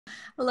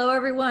Hello,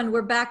 everyone.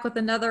 We're back with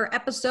another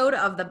episode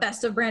of the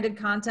Best of Branded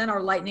Content,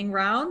 our lightning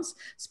rounds,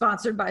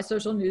 sponsored by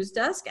Social News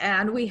Desk.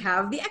 And we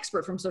have the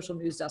expert from Social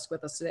News Desk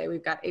with us today.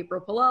 We've got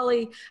April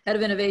Palali, Head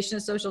of Innovation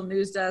at Social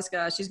News Desk.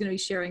 She's going to be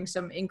sharing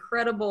some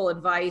incredible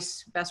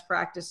advice, best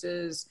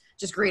practices,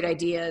 just great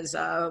ideas,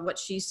 what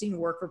she's seen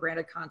work for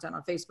branded content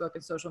on Facebook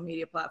and social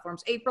media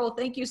platforms. April,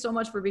 thank you so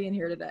much for being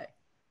here today.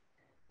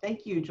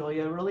 Thank you,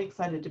 Julia. Really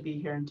excited to be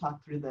here and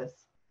talk through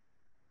this.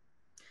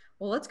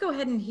 Well, let's go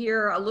ahead and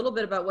hear a little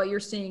bit about what you're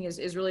seeing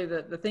is really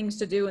the things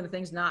to do and the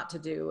things not to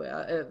do,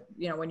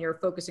 when you're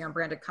focusing on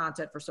branded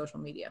content for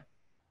social media.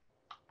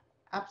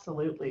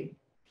 Absolutely.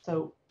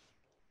 So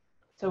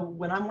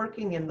when I'm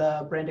working in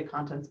the branded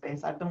content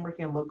space, I've been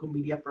working in local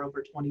media for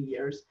over 20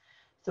 years.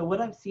 So what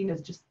I've seen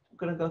is just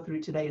going to go through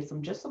today is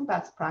some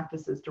best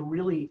practices to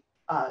really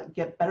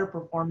get better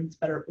performance,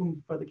 better oomph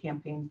for the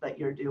campaigns that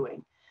you're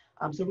doing.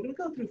 So we're going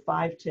to go through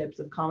 5 tips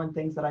of common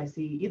things that I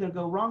see either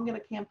go wrong in a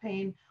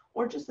campaign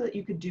or just so that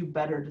you could do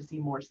better to see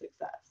more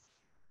success.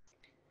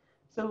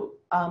 So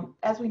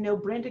as we know,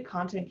 branded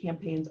content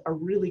campaigns are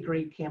really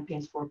great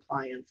campaigns for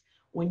clients.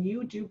 When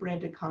you do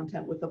branded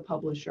content with a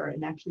publisher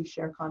and actually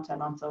share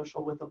content on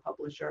social with a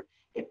publisher,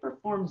 it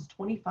performs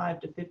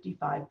 25 to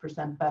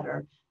 55%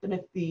 better than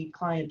if the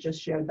client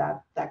just shared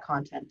that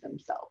content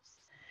themselves.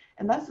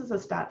 And this is a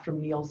stat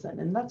from Nielsen,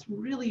 and that's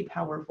really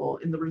powerful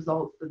in the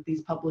results that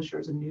these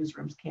publishers and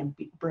newsrooms can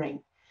bring.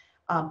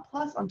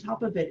 Plus, on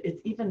top of it,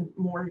 it's even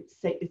more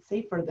it's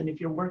safer than if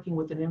you're working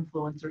with an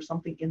influencer,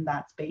 something in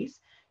that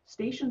space.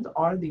 Stations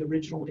are the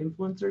original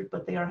influencers,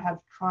 but they have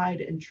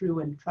tried and true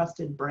and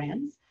trusted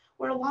brands,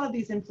 where a lot of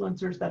these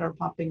influencers that are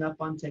popping up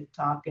on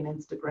TikTok and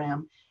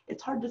Instagram,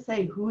 it's hard to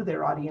say who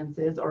their audience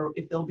is or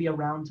if they'll be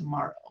around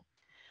tomorrow.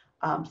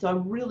 So I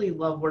really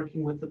love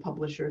working with the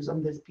publishers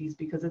on this piece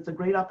because it's a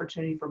great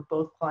opportunity for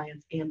both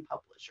clients and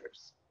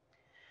publishers.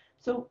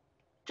 So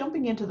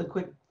jumping into the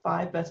quick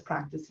 5 best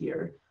practice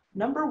here.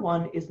 Number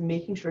 1 is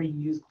making sure you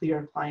use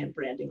clear client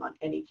branding on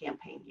any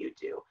campaign you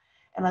do.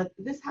 And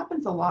this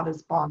happens a lot as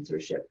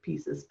sponsorship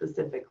pieces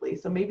specifically.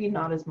 So maybe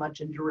not as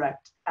much in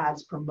direct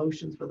ads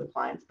promotions for the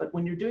clients, but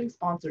when you're doing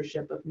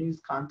sponsorship of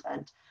news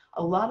content,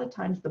 a lot of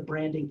times the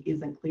branding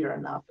isn't clear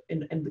enough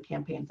in the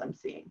campaigns I'm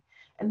seeing.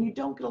 And you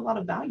don't get a lot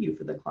of value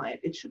for the client.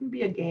 It shouldn't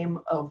be a game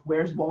of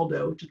where's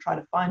Waldo to try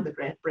to find the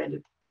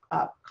branded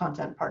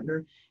content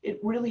partner. It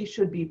really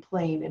should be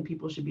plain and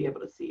people should be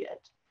able to see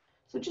it.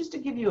 So just to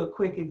give you a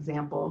quick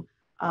example,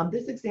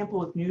 this example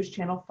with News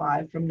Channel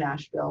 5 from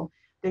Nashville,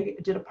 they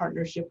did a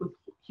partnership with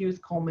Hughes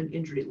Coleman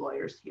Injury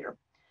Lawyers here.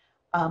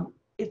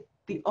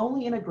 The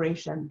only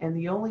integration and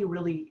the only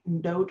really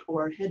note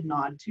or head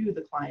nod to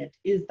the client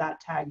is that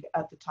tag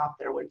at the top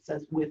there where it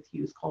says with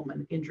Hughes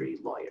Coleman Injury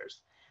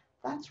Lawyers.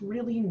 That's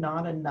really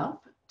not enough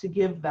to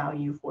give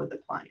value for the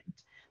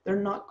client.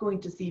 They're not going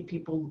to see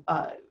people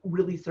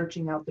really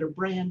searching out their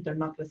brand. They're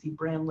not going to see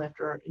brand lift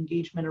or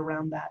engagement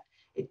around that.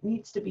 It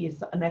needs to be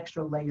an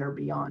extra layer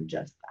beyond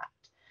just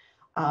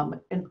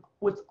that. And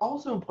what's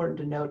also important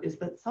to note is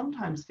that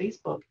sometimes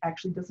Facebook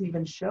actually doesn't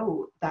even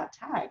show that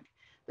tag.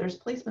 There's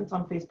placements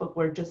on Facebook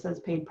where it just says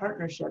paid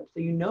partnership. So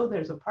you know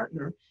there's a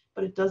partner,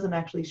 but it doesn't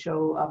actually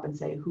show up and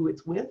say who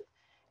it's with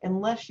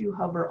unless you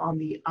hover on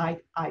the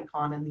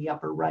icon in the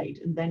upper right,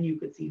 and then you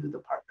could see who the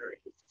partner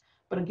is.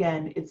 But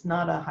again, it's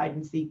not a hide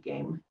and seek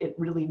game. It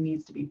really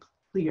needs to be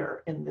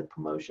clear in the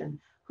promotion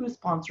who's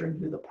sponsoring,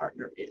 who the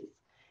partner is.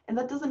 And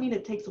that doesn't mean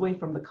it takes away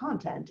from the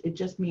content. It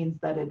just means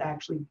that it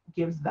actually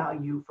gives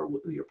value for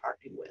who you're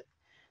partnering with.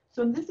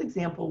 So in this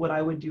example, what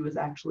I would do is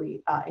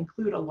actually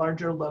include a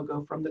larger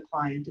logo from the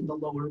client in the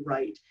lower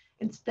right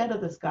instead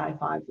of the Sky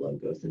 5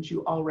 logo, since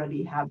you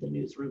already have the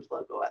Newsroom's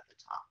logo at the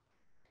top.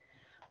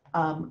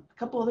 A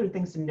couple other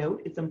things to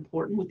note. It's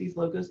important with these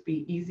logos to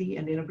be easy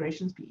and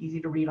integrations be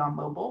easy to read on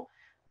mobile.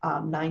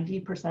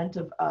 90%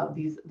 of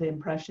the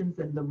impressions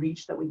and the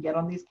reach that we get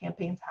on these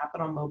campaigns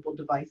happen on mobile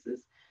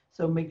devices.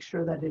 So make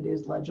sure that it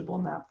is legible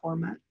in that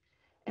format.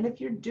 And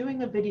if you're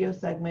doing a video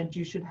segment,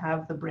 you should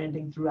have the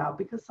branding throughout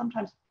because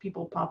sometimes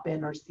people pop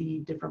in or see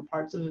different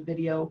parts of a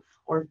video,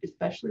 or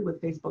especially with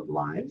Facebook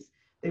Lives,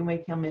 they may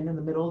come in the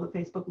middle of the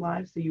Facebook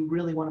Live. So you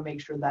really want to make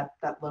sure that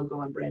that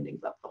logo and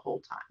branding's up the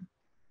whole time.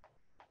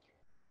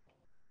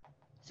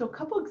 So a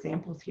couple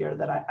examples here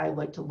that I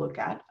like to look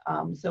at.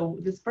 So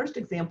this first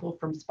example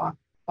from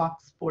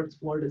Fox Sports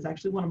Florida is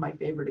actually one of my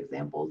favorite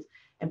examples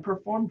and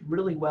performed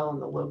really well in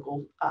the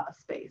local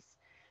space.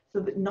 So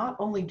that not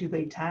only do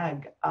they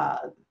tag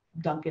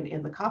Dunkin'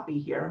 in the copy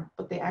here,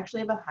 but they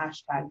actually have a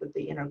hashtag that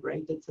they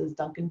integrate that says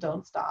Dunkin'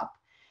 Don't Stop.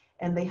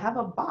 And they have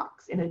a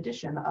box, in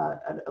addition,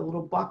 a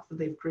little box that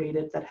they've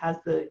created that has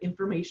the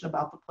information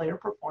about the player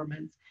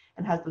performance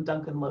and has the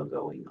Dunkin'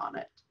 logoing on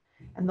it.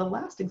 And the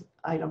last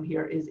item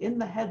here is in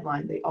the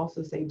headline, they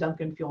also say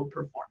Dunkin' Fueled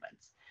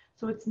Performance.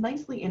 So it's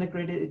nicely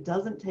integrated. It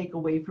doesn't take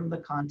away from the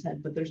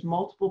content, but there's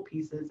multiple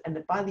pieces.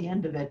 And by the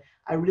end of it,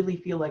 I really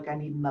feel like I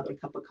need another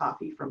cup of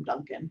coffee from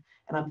Dunkin'.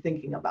 And I'm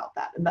thinking about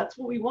that. And that's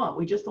what we want.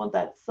 We just want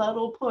that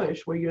subtle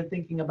push where you're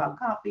thinking about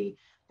coffee,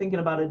 thinking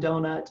about a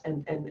donut,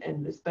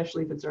 and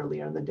especially if it's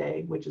earlier in the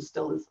day, which is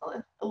still is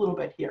a little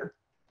bit here.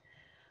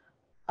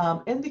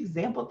 And the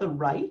example at the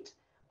right,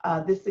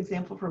 this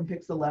example from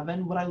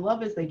Pix11, what I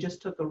love is they just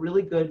took a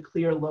really good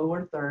clear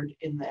lower third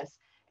in this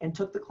and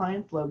took the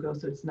client's logo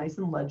so it's nice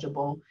and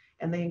legible.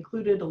 And they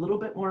included a little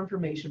bit more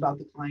information about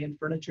the client,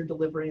 furniture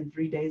delivery in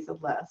 3 days or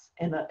less,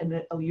 and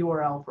a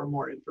URL for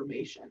more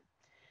information.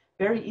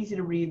 Very easy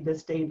to read. This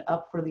stayed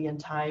up for the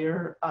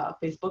entire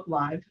Facebook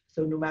Live.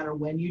 So no matter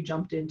when you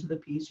jumped into the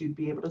piece, you'd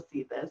be able to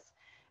see this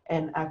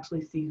and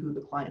actually see who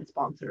the client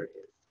sponsor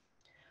is.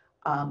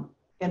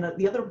 And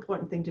the other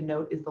important thing to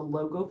note is the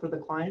logo for the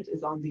client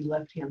is on the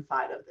left-hand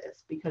side of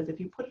this, because if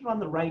you put it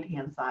on the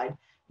right-hand side,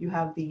 you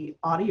have the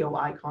audio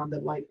icon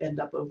that might end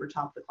up over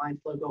top the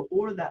client's logo,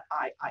 or that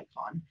eye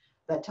icon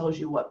that tells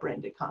you what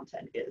branded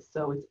content is.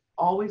 So it's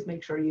always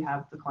make sure you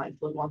have the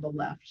client's logo on the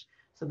left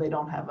so they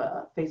don't have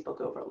a Facebook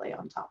overlay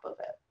on top of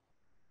it.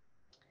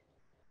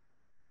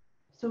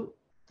 So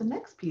the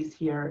next piece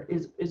here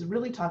is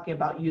really talking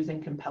about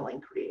using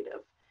compelling creative.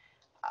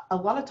 A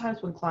lot of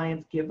times when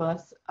clients give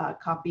us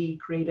copy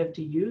creative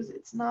to use,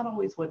 it's not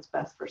always what's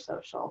best for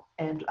social.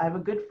 And I have a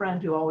good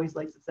friend who always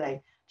likes to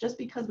say, just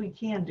because we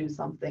can do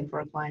something for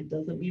a client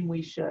doesn't mean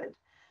we should.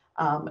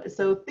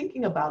 So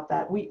thinking about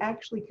that, we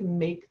actually can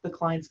make the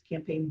client's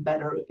campaign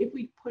better if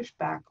we push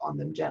back on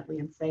them gently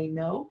and say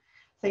no,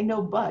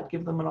 but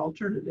give them an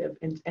alternative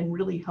and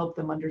really help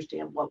them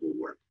understand what will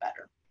work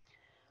better.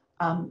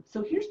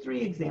 So here's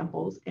 3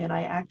 examples, and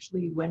I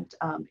actually went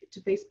to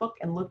Facebook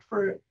and looked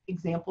for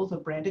examples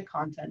of branded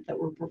content that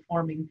were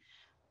performing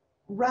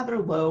rather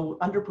low,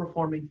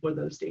 underperforming for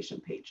those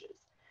station pages.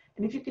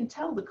 And if you can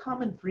tell, the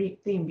common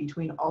theme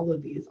between all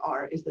of these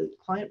is that the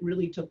client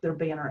really took their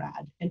banner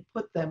ad and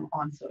put them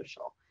on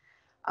social.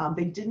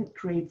 They didn't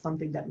create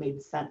something that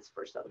made sense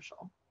for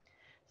social.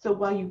 So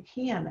while you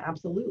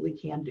absolutely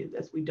can do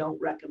this, we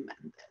don't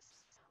recommend this.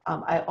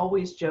 I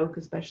always joke,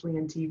 especially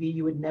in TV,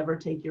 you would never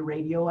take your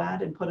radio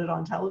ad and put it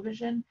on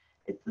television.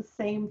 It's the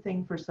same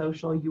thing for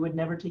social. You would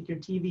never take your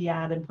TV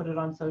ad and put it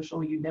on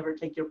social. You'd never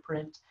take your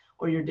print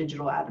or your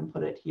digital ad and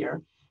put it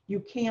here.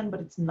 You can,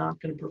 but it's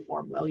not going to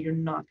perform well. You're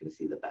not going to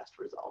see the best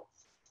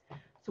results.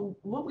 So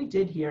what we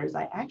did here is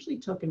I actually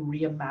took and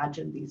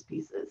reimagined these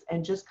pieces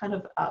and just kind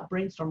of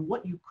brainstormed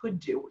what you could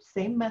do.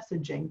 Same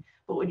messaging,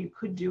 but what you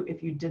could do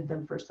if you did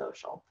them for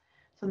social.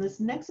 So in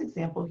this next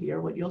example here,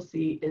 what you'll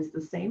see is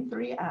the same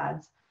 3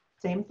 ads,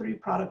 same 3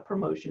 product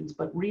promotions,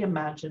 but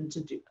reimagined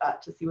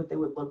to see what they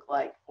would look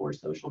like for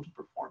social to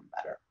perform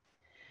better.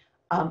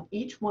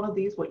 Each one of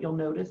these, what you'll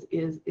notice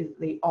is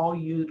they all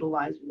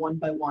utilize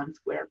 1-by-1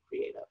 square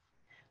creative.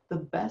 The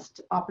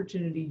best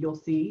opportunity you'll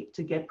see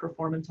to get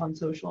performance on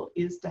social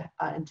is to,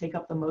 and take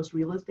up the most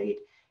real estate,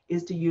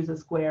 is to use a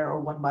square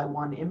or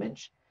 1-by-1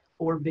 image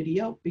or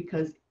video,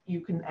 because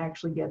you can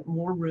actually get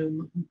more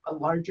room, a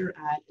larger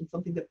ad, and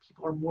something that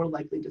people are more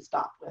likely to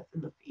stop with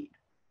in the feed.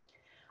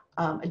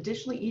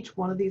 Additionally, each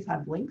one of these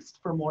have links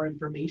for more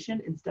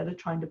information. Instead of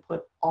trying to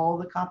put all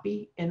the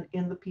copy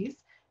in the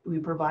piece, we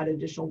provide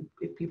additional,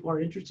 if people are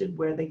interested,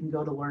 where they can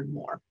go to learn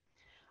more.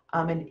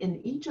 And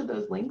in each of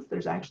those links,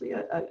 there's actually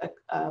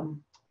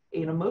an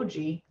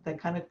emoji that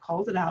kind of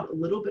calls it out, a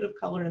little bit of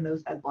color in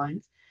those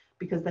headlines,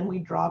 because then we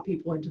draw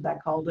people into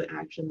that call to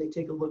action. They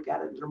take a look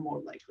at it and they're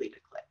more likely to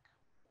click.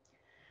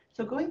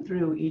 So going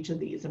through each of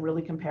these and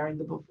really comparing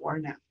the before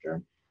and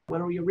after,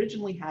 what we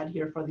originally had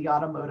here for the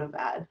automotive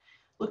ad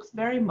looks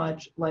very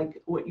much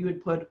like what you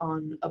would put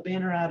on a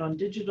banner ad on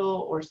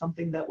digital or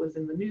something that was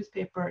in the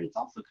newspaper. It's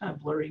also kind of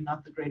blurry,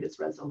 not the greatest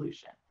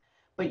resolution.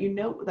 But you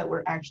note that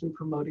we're actually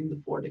promoting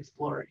the Ford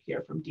Explorer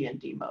here from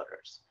D&D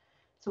Motors.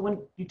 So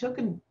when you took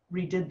and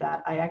redid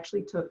that, I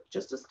actually took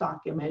just a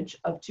stock image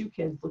of 2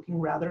 kids looking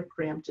rather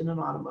cramped in an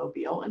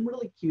automobile and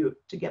really cute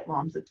to get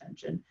mom's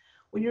attention.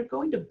 When you're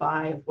going to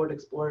buy a Ford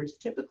Explorer, it's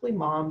typically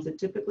moms and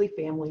typically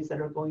families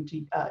that are going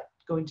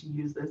to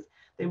use this.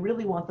 They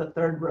really want the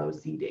 3rd row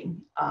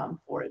seating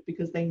for it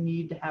because they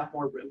need to have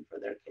more room for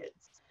their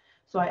kids.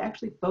 So I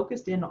actually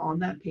focused in on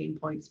that pain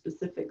point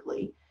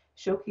specifically,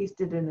 showcased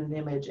it in an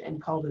image,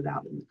 and called it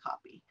out in the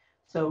copy.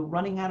 So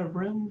running out of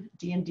room,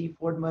 D&D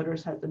Ford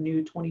Motors has the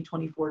new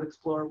 2020 Ford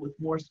Explorer with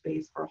more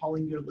space for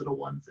hauling your little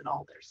ones and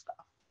all their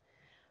stuff.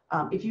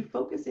 If you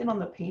focus in on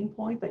the pain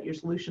point that your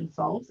solution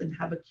solves and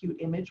have a cute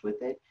image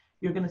with it,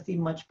 you're going to see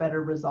much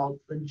better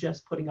results than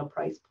just putting a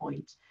price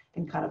point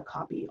and kind of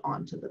copy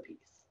onto the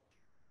piece.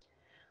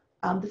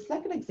 The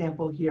second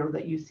example here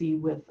that you see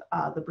with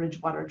the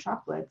Bridgewater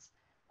chocolates,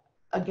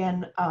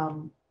 again,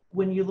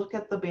 when you look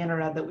at the banner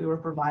ad that we were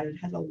provided, it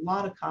has a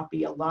lot of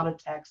copy, a lot of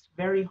text,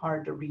 very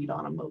hard to read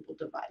on a mobile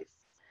device.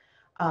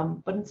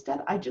 But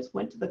instead, I just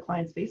went to the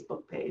client's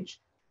Facebook page,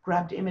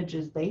 grabbed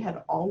images they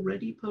had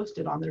already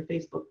posted on their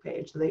Facebook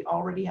page. So they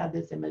already had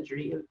this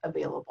imagery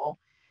available.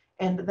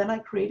 And then I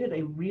created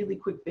a really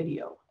quick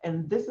video.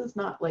 And this is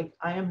not like,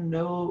 I am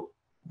no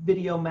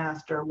video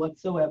master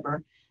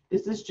whatsoever.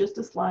 This is just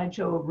a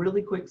slideshow of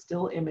really quick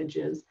still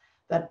images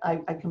that I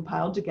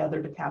compiled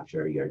together to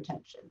capture your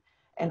attention.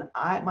 And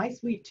my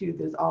sweet tooth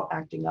is all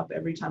acting up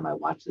every time I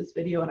watch this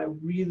video, and I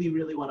really,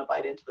 really want to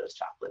bite into those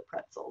chocolate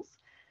pretzels.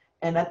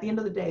 And at the end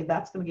of the day,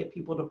 that's going to get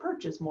people to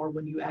purchase more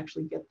when you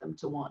actually get them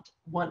to want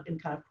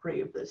and kind of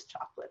crave this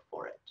chocolate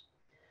for it.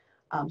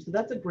 So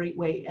that's a great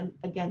way. And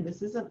again,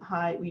 this isn't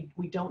high.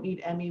 We don't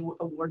need Emmy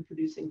award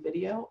producing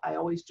video. I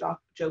always joke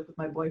with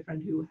my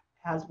boyfriend who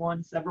has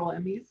won several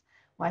Emmys.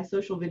 My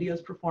social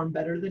videos perform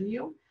better than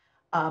you,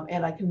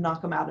 and I can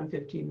knock them out in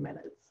 15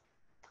 minutes.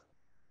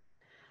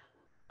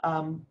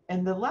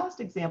 And the last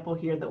example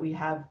here that we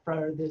have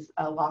for this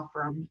law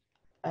firm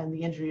and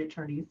the injury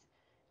attorneys,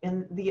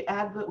 in the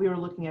ad that we were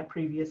looking at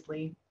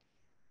previously,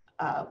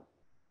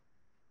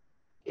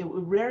 it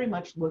would very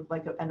much look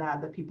like an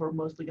ad that people are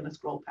mostly going to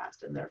scroll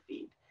past in their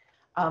feed.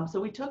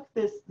 So we took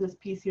this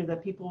piece here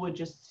that people would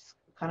just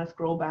kind of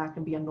scroll back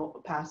and be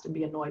past and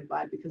be annoyed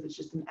by because it's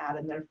just an ad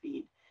in their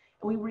feed.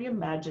 And we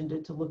reimagined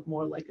it to look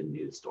more like a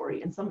news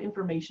story and some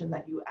information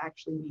that you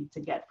actually need to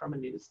get from a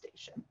news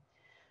station.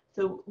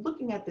 So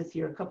looking at this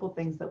here, a couple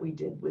things that we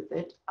did with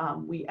it.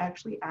 We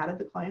actually added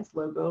the client's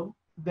logo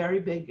very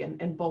big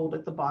and bold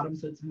at the bottom,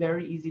 so it's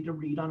very easy to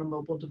read on a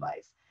mobile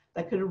device.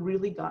 That could have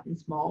really gotten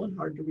small and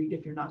hard to read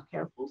if you're not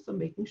careful, so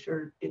making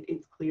sure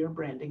it's clear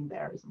branding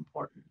there is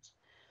important.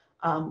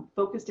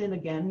 Focused in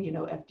again, you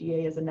know,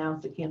 FDA has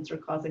announced a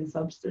cancer-causing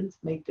substance,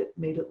 made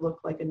it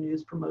look like a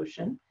news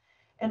promotion.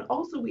 And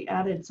also we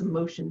added some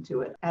motion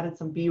to it, added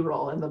some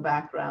B-roll in the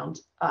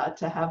background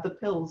to have the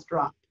pills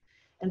drop.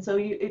 And so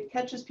it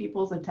catches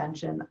people's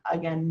attention.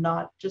 Again,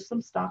 not just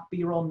some stock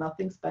B-roll,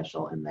 nothing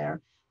special in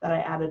there that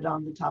I added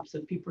on the top, so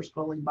if people are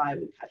scrolling by,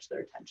 would catch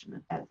their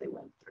attention as they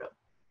went through.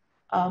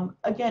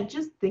 Again,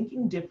 just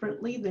thinking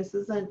differently. This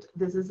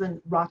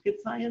isn't rocket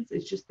science.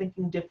 It's just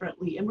thinking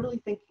differently and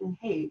really thinking,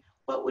 hey,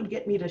 what would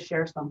get me to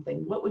share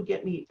something? What would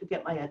get me to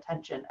get my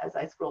attention as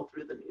I scroll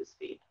through the news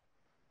feed?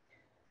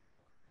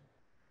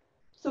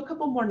 So a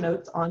couple more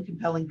notes on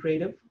compelling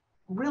creative.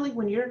 Really,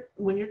 when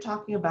you're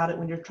talking about it,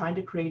 when you're trying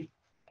to create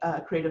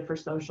creative for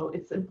social,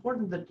 it's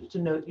important to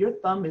note your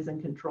thumb is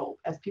in control.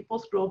 As people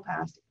scroll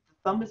past,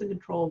 the thumb is in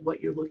control of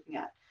what you're looking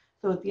at.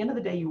 So at the end of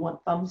the day, you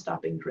want thumb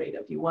stopping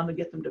creative. You want to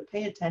get them to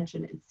pay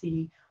attention and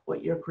see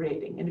what you're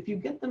creating. And if you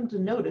get them to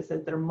notice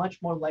it, they're much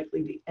more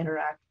likely to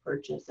interact,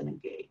 purchase, and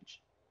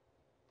engage.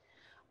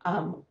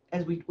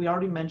 As we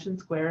already mentioned,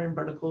 square and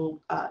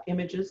vertical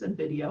images and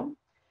video.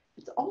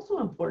 It's also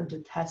important to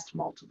test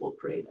multiple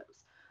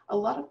creatives. A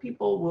lot of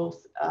people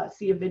will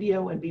see a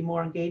video and be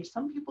more engaged.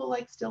 Some people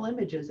like still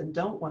images and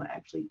don't want to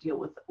actually deal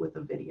with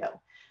a video.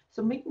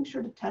 So making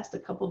sure to test a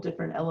couple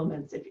different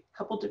elements, a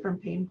couple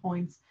different pain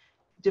points,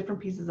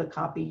 different pieces of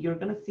copy, you're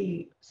going to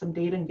see some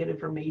data and get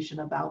information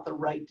about the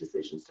right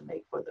decisions to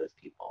make for those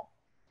people.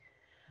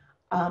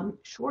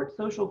 Short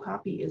social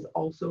copy is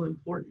also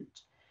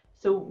important.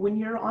 So when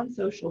you're on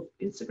social,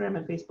 Instagram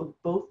and Facebook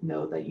both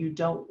know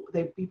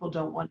that people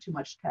don't want too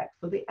much text.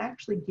 So they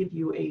actually give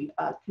you a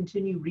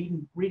continue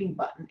reading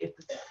button if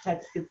the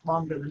text gets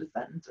longer than a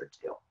sentence or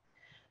two.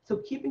 So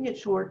keeping it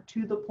short,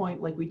 to the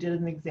point, like we did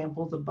in the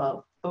examples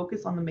above,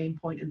 focus on the main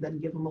point and then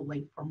give them a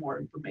link for more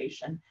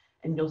information,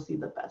 and you'll see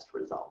the best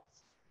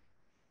results.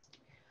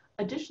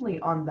 Additionally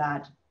on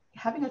that,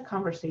 having a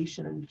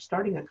conversation and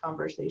starting a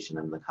conversation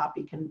in the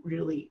copy can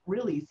really,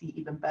 really see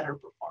even better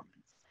performance.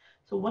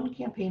 So one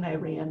campaign I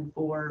ran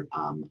for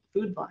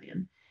Food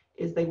Lion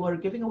is they were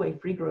giving away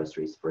free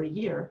groceries for a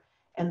year,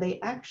 and they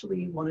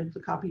actually wanted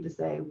the copy to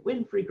say,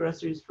 win free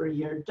groceries for a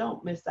year,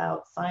 don't miss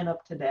out, sign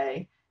up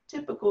today,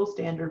 typical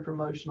standard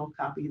promotional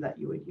copy that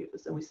you would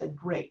use. And we said,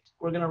 great,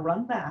 we're gonna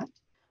run that,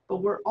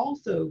 but we're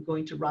also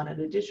going to run, in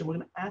addition, we're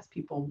gonna ask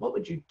people, what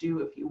would you do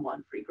if you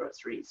won free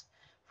groceries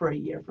for a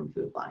year from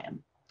Food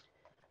Lion?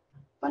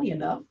 Funny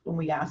enough, when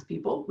we asked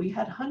people, we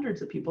had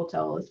hundreds of people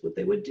tell us what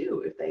they would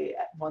do if they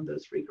won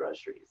those free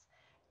groceries.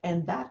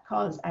 And that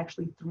caused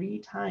actually 3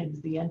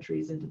 times the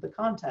entries into the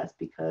contest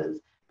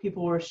because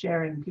people were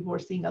sharing, people were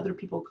seeing other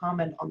people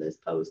comment on this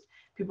post,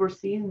 people were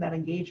seeing that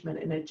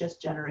engagement, and it just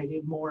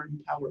generated more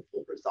and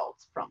powerful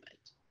results from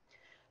it.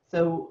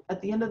 So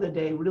at the end of the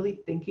day, really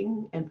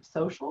thinking and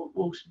social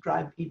will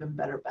drive even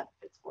better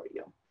benefits for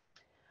you.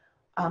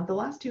 The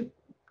last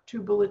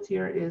two bullets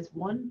here is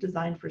one,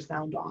 designed for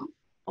sound off.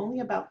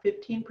 Only about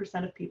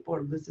 15% of people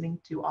are listening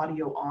to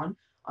audio on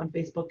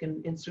Facebook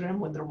and Instagram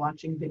when they're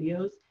watching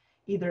videos.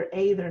 Either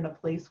A, they're in a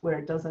place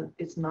where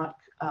it's not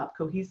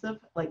cohesive,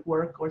 like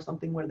work or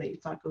something where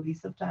it's not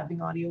cohesive to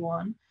having audio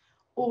on,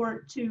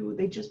 or 2,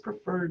 they just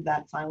prefer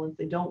that silence.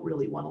 They don't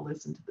really want to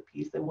listen to the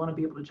piece. They want to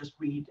be able to just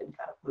read and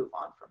kind of move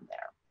on from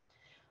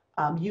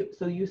there.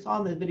 So you saw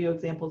in the video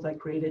examples I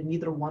created,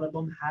 neither one of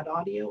them had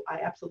audio. I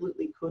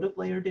absolutely could have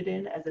layered it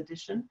in as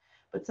addition,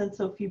 but since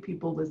so few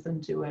people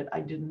listened to it,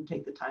 I didn't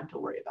take the time to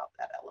worry about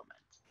that element.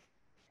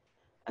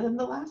 And then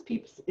the last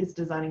piece is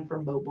designing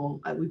for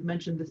mobile. We've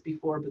mentioned this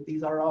before, but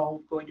these are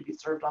all going to be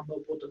served on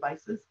mobile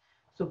devices.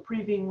 So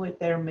previewing it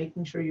there,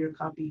 making sure your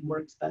copy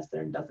works best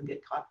there and doesn't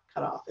get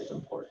cut off is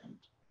important.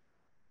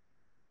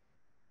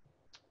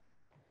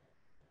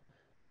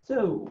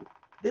 So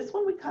this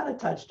one we kind of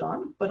touched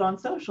on, but on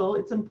social,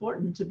 it's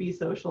important to be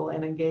social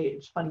and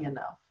engaged, funny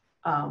enough.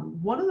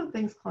 One of the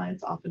things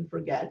clients often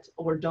forget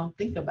or don't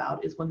think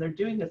about is when they're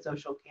doing a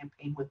social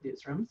campaign with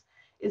newsrooms,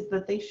 is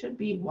that they should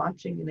be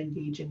watching and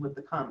engaging with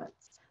the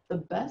comments. The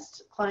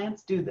best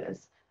clients do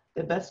this.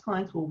 The best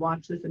clients will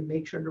watch this and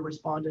make sure to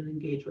respond and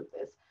engage with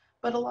this.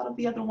 But a lot of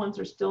the other ones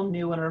are still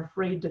new and are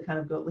afraid to kind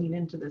of go lean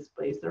into this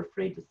space. They're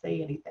afraid to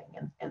say anything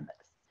in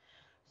this.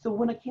 So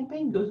when a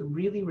campaign goes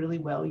really, really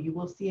well, you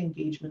will see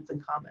engagements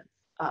and comments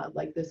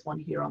like this one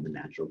here on the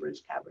Natural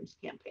Bridge Caverns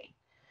campaign.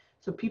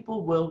 So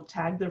people will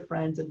tag their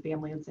friends and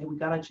family and say, we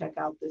got to check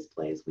out this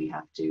place. We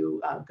have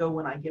to go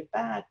when I get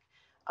back.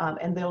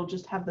 And they'll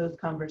just have those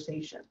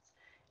conversations.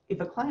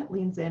 If a client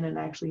leans in and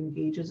actually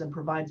engages and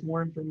provides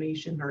more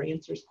information or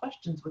answers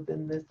questions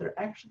within this, they're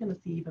actually going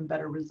to see even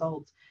better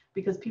results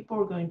because people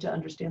are going to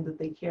understand that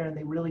they care and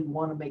they really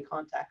want to make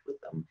contact with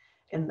them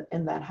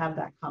and that have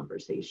that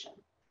conversation.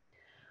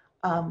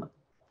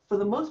 For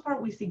the most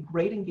part, we see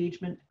great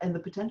engagement and the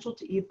potential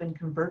to even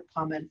convert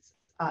comments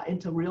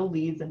into real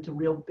leads, into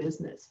real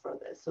business for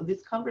this. So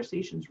this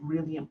conversation is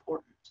really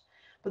important.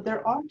 But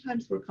there are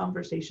times where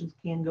conversations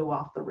can go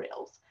off the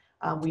rails.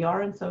 We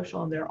are in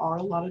social and there are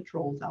a lot of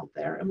trolls out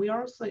there, and we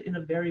are also in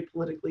a very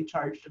politically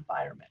charged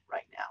environment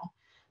right now.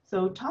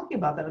 So talking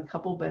about that, a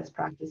couple best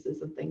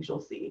practices and things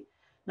you'll see.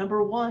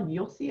 Number one,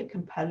 you'll see a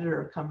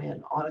competitor come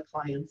in on a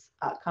client's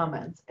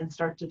comments and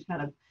start to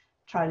kind of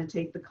try to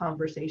take the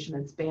conversation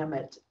and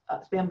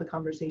spam the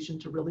conversation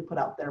to really put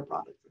out their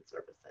products and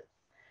services.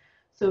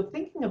 So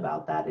thinking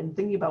about that and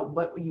thinking about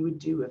what you would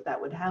do if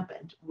that would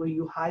happen, will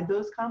you hide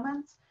those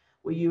comments?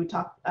 Will you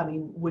talk,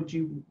 would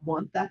you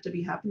want that to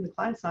be happening? The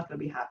client's not going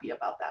to be happy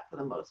about that for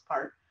the most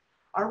part.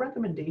 Our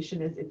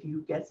recommendation is if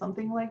you get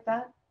something like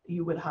that,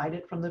 you would hide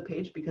it from the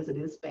page because it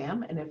is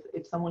spam. And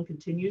if someone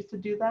continues to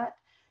do that,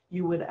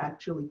 you would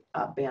actually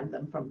ban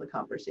them from the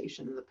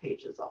conversation and the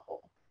page as a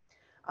whole.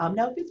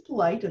 Now, if it's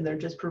polite and they're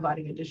just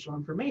providing additional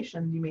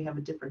information, you may have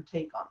a different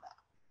take on that.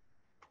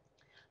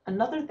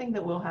 Another thing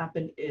that will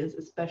happen is,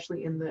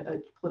 especially in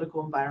the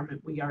political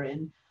environment we are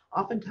in,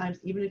 oftentimes,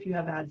 even if you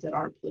have ads that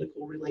aren't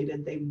political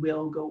related, they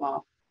will go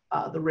off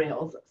the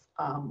rails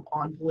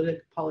on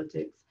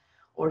politics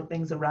or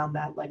things around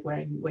that, like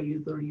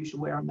whether you should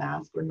wear a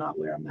mask or not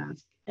wear a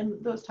mask, and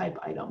those type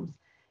items.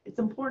 It's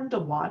important to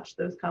watch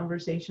those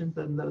conversations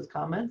and those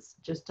comments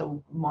just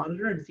to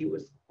monitor and see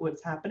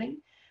what's happening.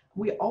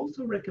 We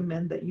also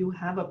recommend that you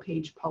have a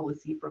page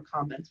policy for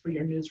comments for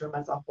your newsroom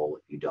as a whole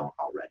if you don't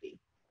already.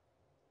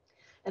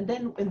 And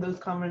then when those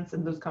comments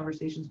and those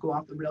conversations go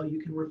off the rail, you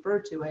can refer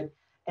to it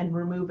and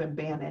remove and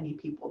ban any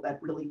people that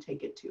really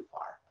take it too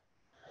far.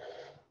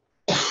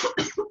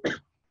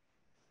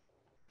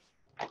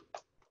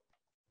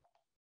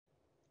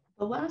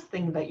 The last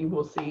thing that you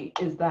will see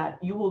is that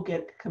you will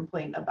get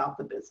complaint about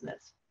the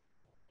business.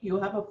 You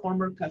have a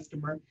former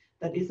customer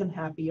that isn't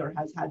happy or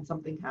has had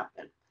something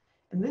happen.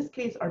 In this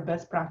case, our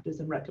best practice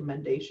and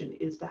recommendation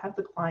is to have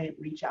the client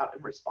reach out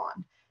and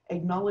respond,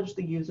 acknowledge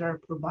the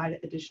user, provide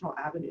additional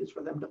avenues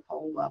for them to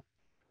follow up,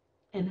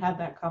 and have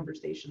that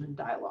conversation and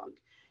dialogue.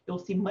 You'll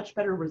see much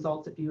better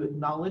results if you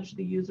acknowledge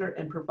the user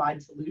and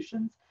provide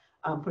solutions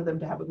for them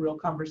to have a real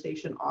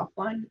conversation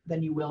offline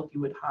than you will if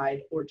you would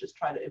hide or just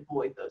try to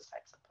avoid those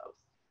types of posts.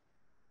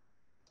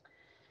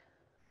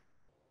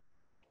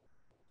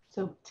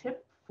 So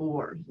tip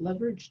 4,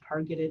 leverage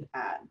targeted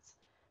ads.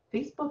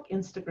 Facebook,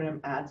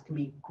 Instagram ads can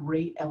be a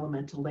great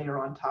element to layer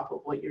on top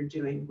of what you're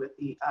doing with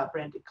the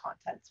branded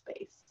content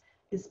space,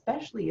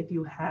 especially if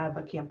you have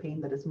a campaign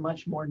that is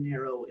much more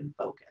narrow in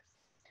focus.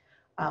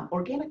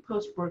 Organic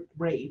posts work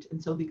great,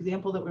 and so the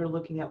example that we were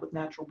looking at with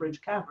Natural Bridge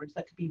Caverns,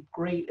 that could be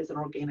great as an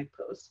organic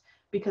post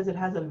because it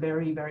has a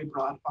very, very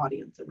broad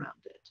audience around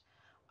it.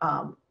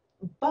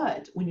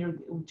 But when you're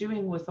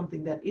doing with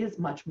something that is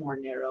much more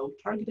narrow,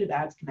 targeted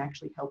ads can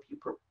actually help you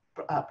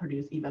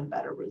produce even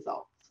better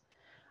results.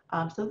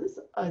 So this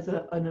is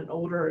an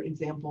older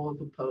example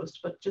of a post,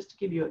 but just to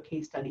give you a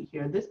case study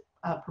here, this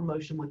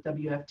promotion with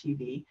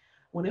WFTV,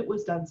 when it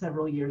was done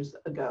several years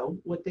ago,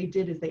 what they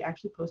did is they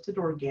actually posted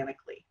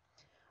organically.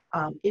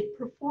 It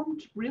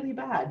performed really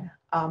bad.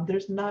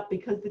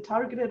 Because the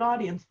targeted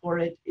audience for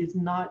it is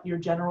not your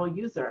general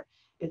user.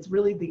 It's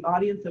really the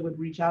audience that would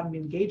reach out and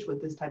engage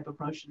with this type of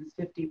promotion is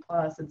 50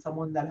 plus and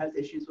someone that has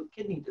issues with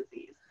kidney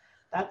disease.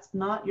 That's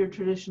not your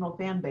traditional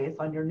fan base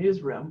on your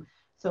newsroom.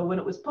 So when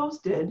it was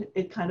posted,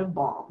 it kind of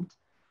bombed.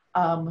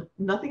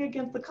 Nothing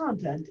against the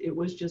content, it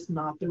was just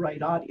not the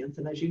right audience.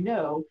 And as you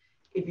know,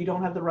 if you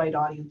don't have the right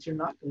audience, you're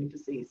not going to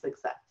see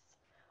success.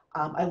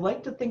 I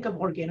like to think of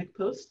organic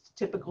posts,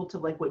 typical to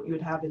like what you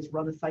would have is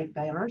run a site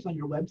banners on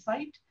your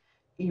website.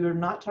 You're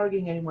not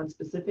targeting anyone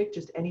specific,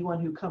 just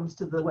anyone who comes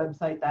to the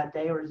website that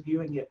day or is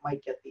viewing it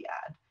might get the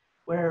ad.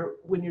 where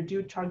when you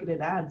do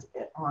targeted ads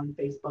on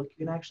Facebook,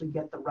 you can actually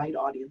get the right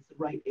audience, the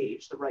right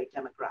age, the right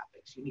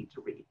demographics you need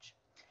to reach.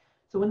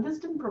 So when this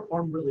didn't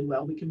perform really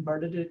well, we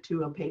converted it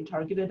to a paid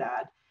targeted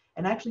ad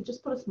and actually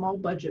just put a small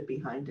budget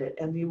behind it.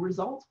 And the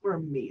results were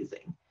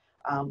amazing.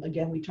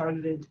 Again, we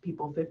targeted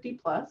people 50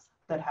 plus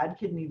that had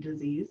kidney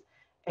disease.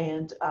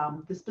 And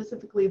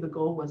specifically, the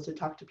goal was to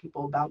talk to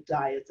people about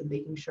diets and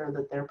making sure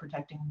that they're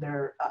protecting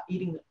their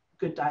eating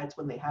good diets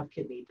when they have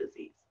kidney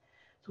disease.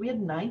 So we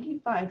had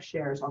 95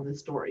 shares on this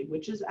story,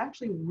 which is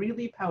actually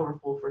really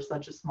powerful for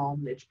such a small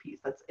niche piece.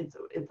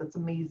 That's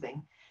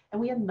amazing. And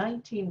we had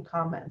 19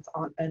 comments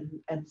on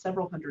and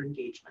several hundred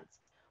engagements.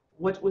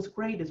 What was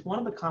great is one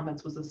of the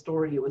comments was a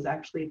story. It was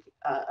actually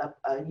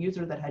a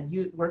user that had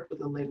worked with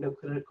the Orlando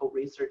Clinical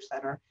Research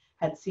Center,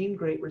 had seen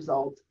great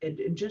results,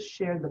 and just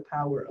shared the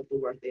power of the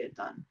work they had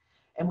done.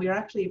 And we are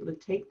actually able to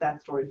take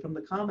that story from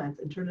the comments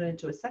and turn it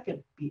into a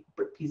second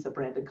piece of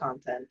branded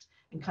content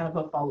and kind of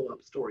a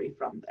follow-up story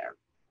from there.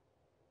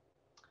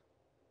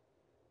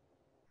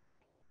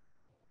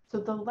 So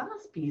the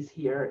last piece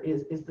here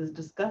is the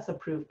discuss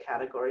approved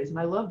categories. And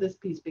I love this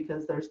piece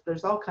because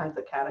there's all kinds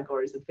of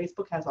categories, and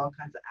Facebook has all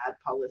kinds of ad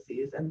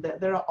policies, and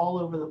they're all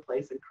over the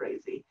place and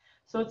crazy.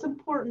 So it's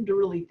important to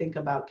really think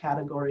about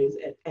categories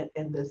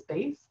in this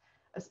space,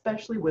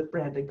 especially with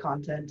branded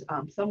content.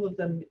 Some of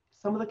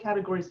the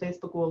categories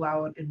Facebook will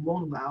allow and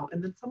won't allow,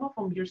 and then some of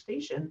them your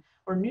station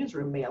or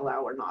newsroom may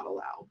allow or not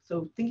allow.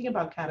 So thinking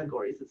about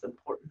categories is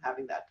important,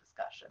 having that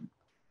discussion.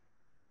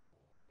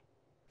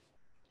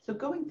 So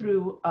going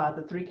through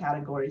the three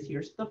categories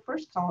here, so the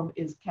first column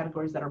is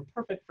categories that are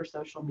perfect for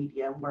social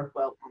media and work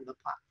well on the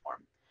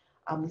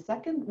platform. The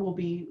second will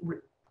be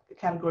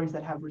categories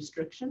that have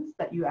restrictions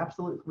that you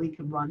absolutely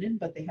can run in,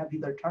 but they have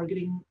either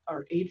targeting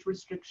or age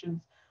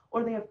restrictions,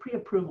 or they have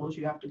pre-approvals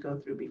you have to go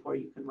through before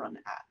you can run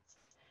ads.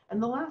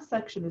 And the last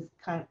section is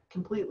kind of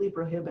completely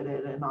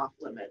prohibited and off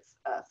limits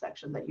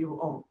section that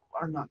you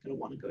are not going to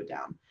want to go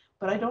down.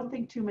 But I don't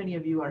think too many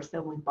of you are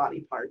selling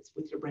body parts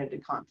with your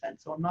branded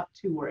content, so I'm not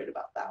too worried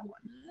about that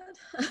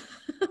one.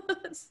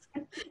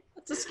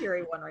 That's a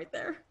scary one right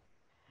there.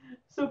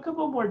 So a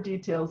couple more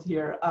details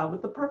here.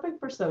 With the perfect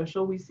for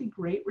social, we see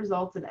great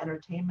results in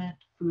entertainment,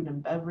 food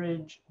and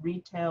beverage,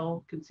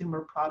 retail,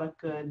 consumer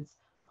product goods,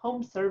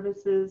 home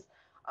services.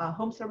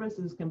 Home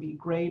services can be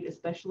great,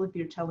 especially if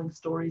you're telling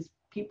stories.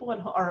 People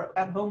are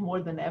at home more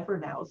than ever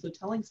now, so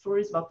telling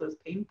stories about those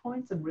pain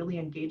points and really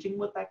engaging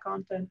with that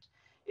content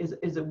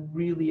is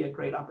really a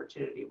great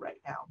opportunity right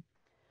now.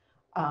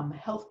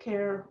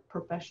 Healthcare,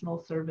 professional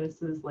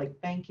services like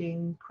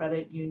banking,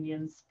 credit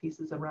unions,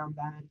 pieces around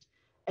that.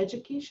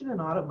 Education and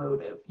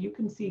automotive, you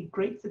can see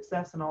great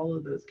success in all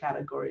of those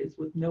categories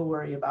with no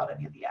worry about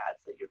any of the ads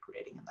that you're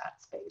creating in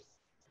that space.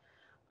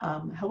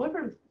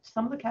 However,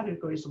 some of the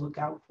categories to look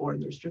out for in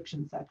the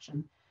restriction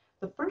section,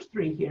 the first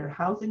three here,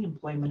 housing,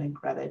 employment, and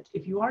credit,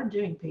 if you are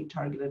doing paid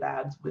targeted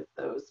ads with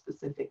those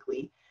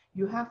specifically,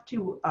 you have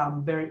to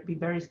be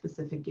very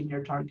specific in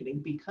your targeting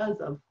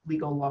because of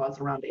legal laws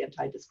around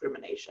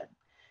anti-discrimination.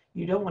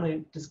 You don't want to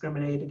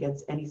discriminate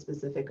against any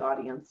specific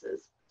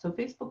audiences. So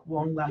Facebook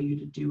won't allow you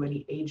to do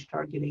any age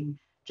targeting,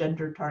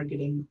 gender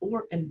targeting,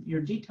 and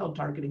your detailed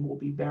targeting will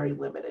be very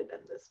limited in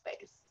this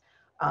space.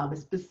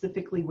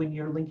 Specifically when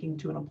you're linking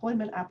to an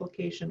employment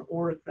application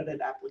or a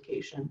credit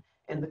application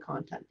and the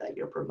content that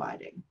you're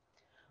providing.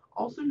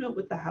 Also note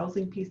with the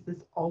housing piece,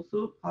 this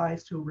also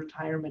applies to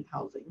retirement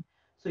housing.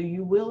 So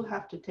you will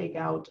have to take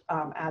out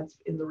ads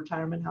in the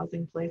retirement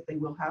housing place. They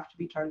will have to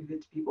be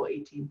targeted to people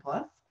 18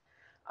 plus,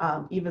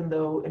 even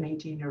though an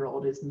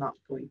 18-year-old is not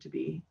going to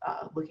be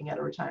looking at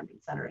a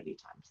retirement center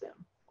anytime soon,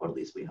 or at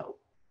least we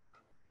hope.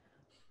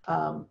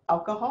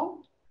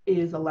 Alcohol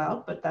is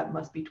allowed, but that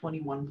must be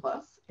 21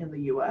 plus in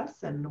the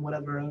US, and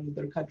whatever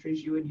other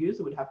countries you would use,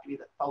 it would have to be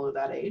follow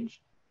that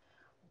age.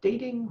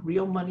 Dating,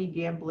 real money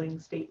gambling,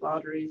 state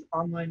lotteries,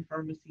 online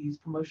pharmacies,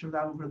 promotion of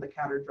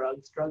over-the-counter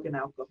drugs, drug and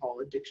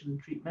alcohol addiction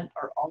and treatment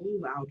are all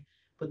allowed,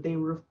 but they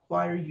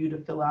require you to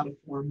fill out a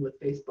form with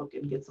Facebook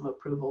and get some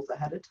approvals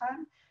ahead of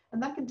time.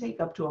 And that can take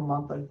up to a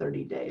month or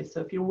 30 days.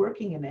 So if you're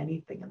working in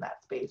anything in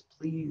that space,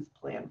 please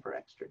plan for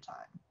extra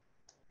time.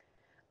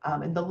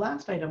 And the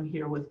last item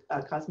here with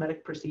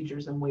cosmetic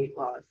procedures and weight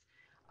loss.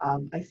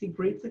 I see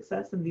great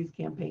success in these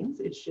campaigns.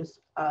 It's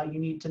just you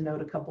need to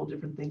note a couple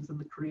different things in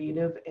the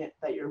creative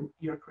that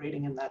you're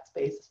creating in that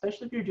space,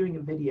 especially if you're doing a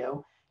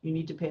video. You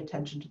need to pay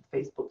attention to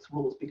Facebook's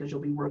rules because you'll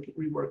be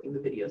reworking the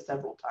video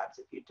several times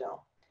if you don't.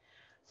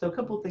 So a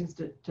couple things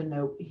to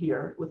note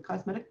here. With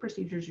cosmetic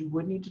procedures, you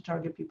would need to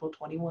target people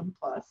 21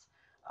 plus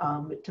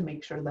to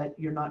make sure that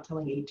you're not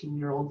telling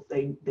 18-year-olds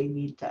they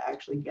need to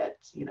actually get,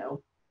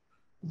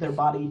 their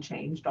body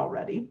changed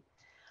already.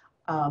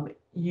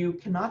 You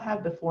cannot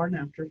have before and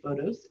after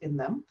photos in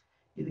them.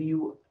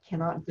 You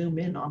cannot zoom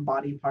in on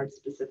body parts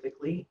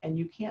specifically, and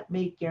you can't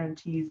make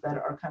guarantees that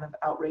are kind of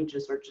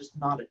outrageous or just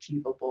not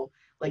achievable,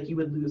 like you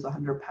would lose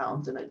 100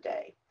 pounds in a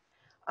day.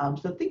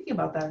 So thinking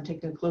about that and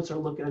taking a closer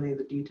look at any of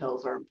the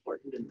details are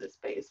important in this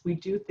space. We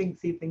do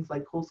see things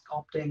like cool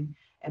sculpting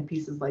and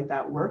pieces like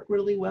that work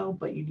really well,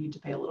 but you need to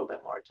pay a little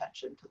bit more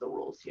attention to the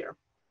rules here.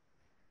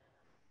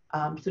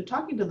 So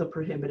talking to the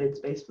prohibited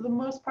space, for the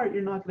most part,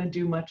 you're not going to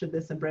do much of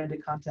this in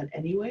branded content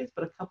anyways,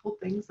 but a couple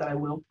things that I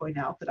will point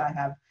out that I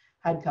have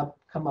had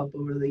come up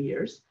over the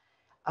years.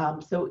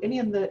 So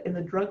in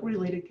the drug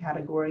related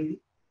category,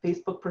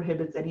 Facebook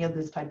prohibits any of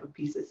this type of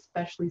piece,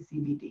 especially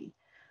CBD.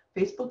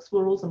 Facebook's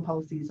rules and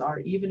policies are,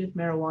 even if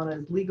marijuana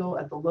is legal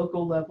at the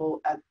local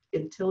level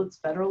until it's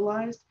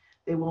federalized,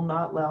 they will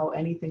not allow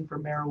anything for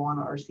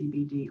marijuana or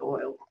CBD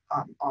oil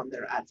on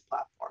their ads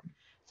platform.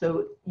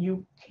 So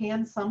you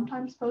can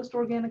sometimes post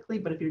organically,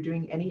 but if you're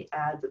doing any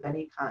ads of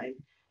any kind,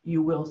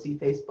 you will see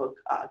Facebook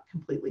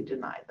completely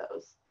deny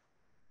those.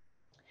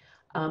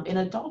 In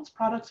adults,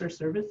 products or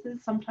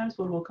services, sometimes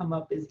what will come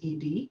up is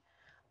ED,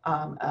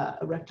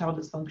 erectile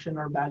dysfunction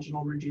or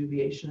vaginal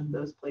rejuvenation in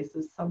those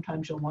places.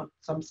 Sometimes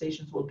some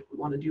stations will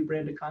want to do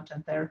branded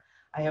content there.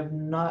 I have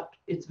not,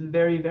 it's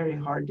very, very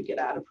hard to get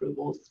ad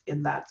approvals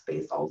in that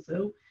space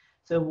also.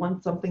 So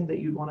something that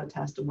you'd want to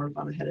test and work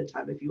on ahead of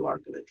time if you are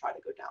going to try to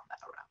go down that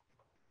route.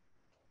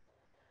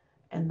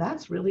 And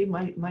that's really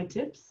my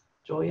tips,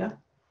 Joya.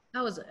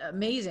 That was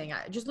amazing.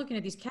 Just looking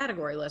at these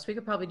category lists, we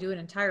could probably do an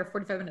entire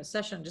 45-minute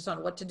session just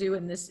on what to do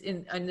in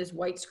this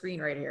white screen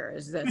right here.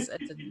 It's a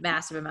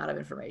massive amount of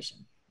information.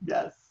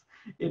 Yes,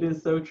 it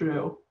is so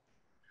true.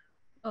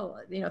 Oh,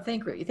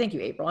 thank you,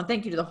 April, and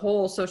thank you to the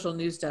whole Social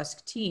News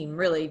Desk team,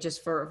 really,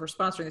 just for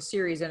sponsoring the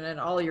series and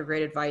all your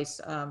great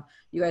advice.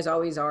 You guys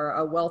always are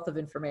a wealth of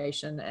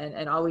information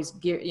and always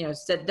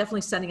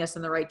definitely sending us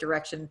in the right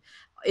direction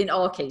in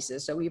all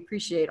cases. So we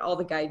appreciate all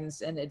the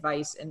guidance and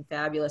advice and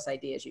fabulous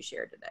ideas you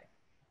shared today.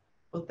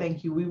 Well,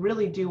 thank you. We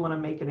really do want to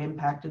make an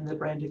impact in the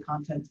branded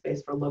content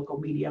space for local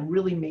media and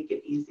really make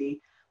it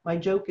easy. My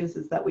joke is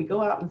that we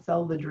go out and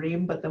sell the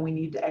dream, but then we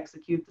need to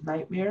execute the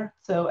nightmare.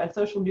 So at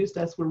Social News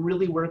Desk, we're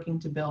really working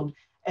to build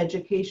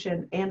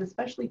education and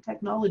especially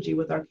technology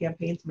with our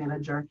campaigns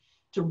manager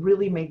to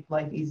really make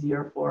life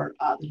easier for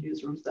the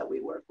newsrooms that we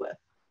work with.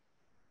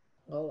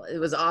 Well, it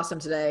was awesome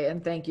today,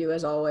 and thank you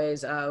as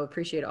always.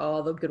 Appreciate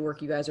all the good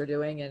work you guys are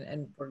doing,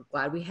 and we're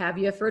glad we have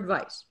you for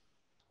advice.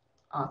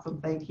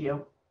 Awesome, thank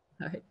you.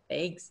 All right,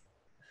 thanks.